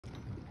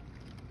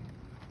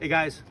Hey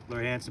guys,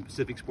 Larry Hansen,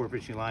 Pacific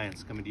Sportfishing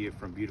Alliance, coming to you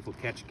from beautiful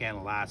Ketchikan,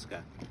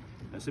 Alaska.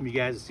 Now, some of you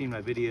guys have seen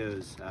my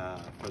videos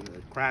for the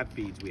crab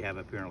feeds we have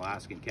up here in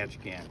Alaska in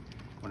Ketchikan.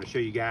 I want to show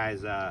you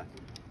guys the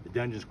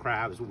Dungeness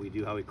crabs, what we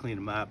do, how we clean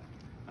them up,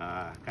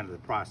 kind of the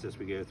process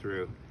we go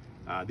through.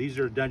 These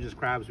are Dungeness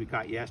crabs we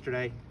caught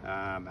yesterday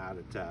out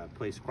at a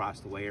place across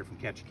the way here from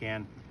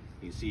Ketchikan.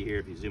 You can see here,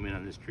 if you zoom in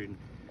on this tree,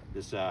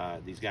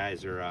 these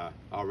guys are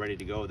all ready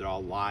to go. They're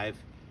all live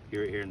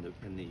here in the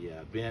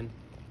bin.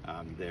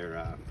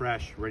 They're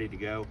fresh, ready to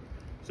go.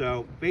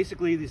 So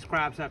basically, these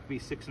crabs have to be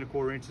 6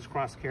 1/4 inches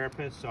across the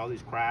carapace. So all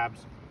these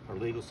crabs are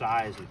legal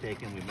size. We take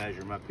them, we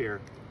measure them up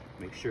here,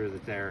 make sure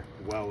that they're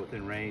well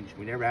within range.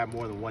 We never have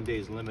more than 1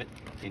 day's limit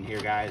in here,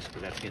 guys,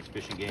 because that's against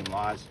fish and game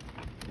laws.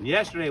 And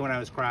yesterday when I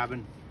was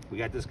crabbing, we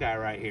got this guy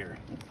right here.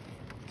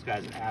 This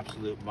guy's an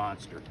absolute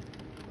monster.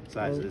 The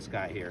size of this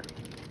guy here.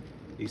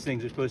 These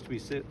things are supposed to be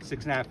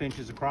 6 1/2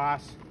 inches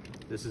across.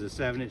 This is a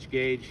 7-inch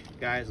gauge.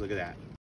 Guys, look at that.